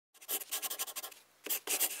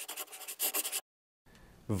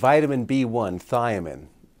Vitamin B1, thiamine.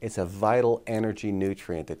 It's a vital energy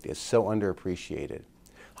nutrient that is so underappreciated.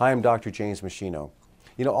 Hi, I'm Dr. James Machino.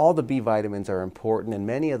 You know, all the B vitamins are important and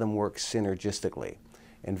many of them work synergistically.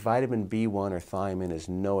 And vitamin B1 or thiamine is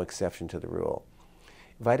no exception to the rule.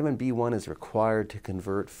 Vitamin B1 is required to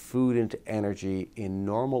convert food into energy in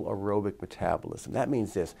normal aerobic metabolism. That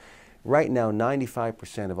means this. Right now,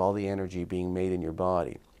 95% of all the energy being made in your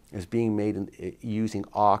body is being made using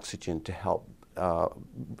oxygen to help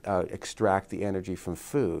extract the energy from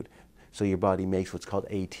food. So your body makes what's called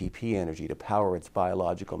ATP energy to power its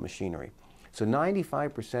biological machinery. So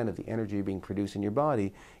 95% of the energy being produced in your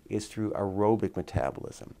body is through aerobic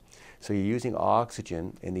metabolism. So you're using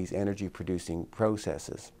oxygen in these energy producing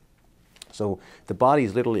processes. So the body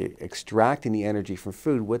is literally extracting the energy from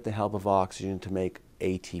food with the help of oxygen to make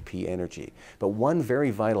ATP energy. But one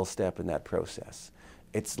very vital step in that process,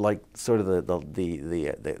 it's like sort of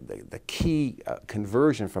the key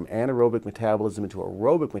conversion from anaerobic metabolism into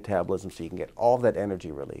aerobic metabolism so you can get all that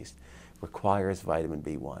energy released, requires vitamin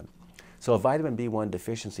B1. So a vitamin B1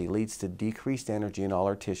 deficiency leads to decreased energy in all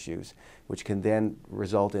our tissues, which can then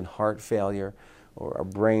result in heart failure or a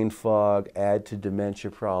brain fog, add to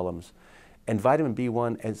dementia problems. And vitamin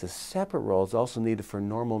B1 as a separate role is also needed for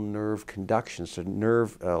normal nerve conduction. So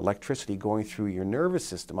nerve electricity going through your nervous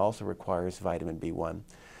system also requires vitamin B1.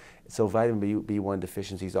 So vitamin B1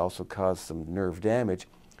 deficiencies also cause some nerve damage,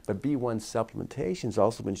 but B1 supplementation has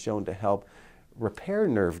also been shown to help repair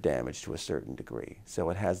nerve damage to a certain degree. So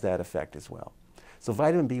it has that effect as well. So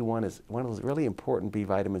vitamin B1 is one of those really important B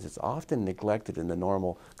vitamins. It's often neglected in the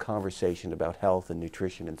normal conversation about health and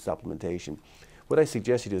nutrition and supplementation. What I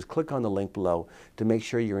suggest you do is click on the link below to make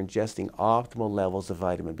sure you're ingesting optimal levels of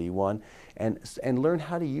vitamin B1 and learn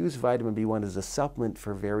how to use vitamin B1 as a supplement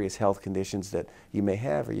for various health conditions that you may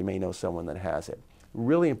have or you may know someone that has it.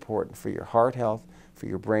 Really important for your heart health, for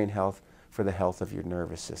your brain health, for the health of your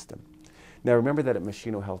nervous system. Now remember that at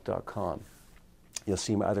machinohealth.com you'll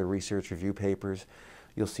see my other research review papers.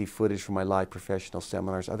 You'll see footage from my live professional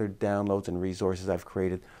seminars, other downloads and resources I've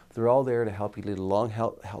created. They're all there to help you lead a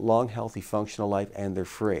long, healthy, functional life, and they're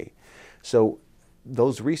free. So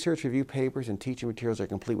those research review papers and teaching materials are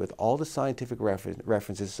complete with all the scientific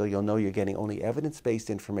references, so you'll know you're getting only evidence-based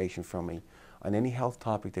information from me on any health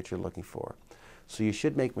topic that you're looking for. So you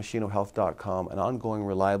should make machinohealth.com an ongoing,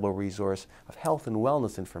 reliable resource of health and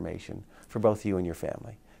wellness information for both you and your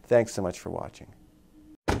family. Thanks so much for watching.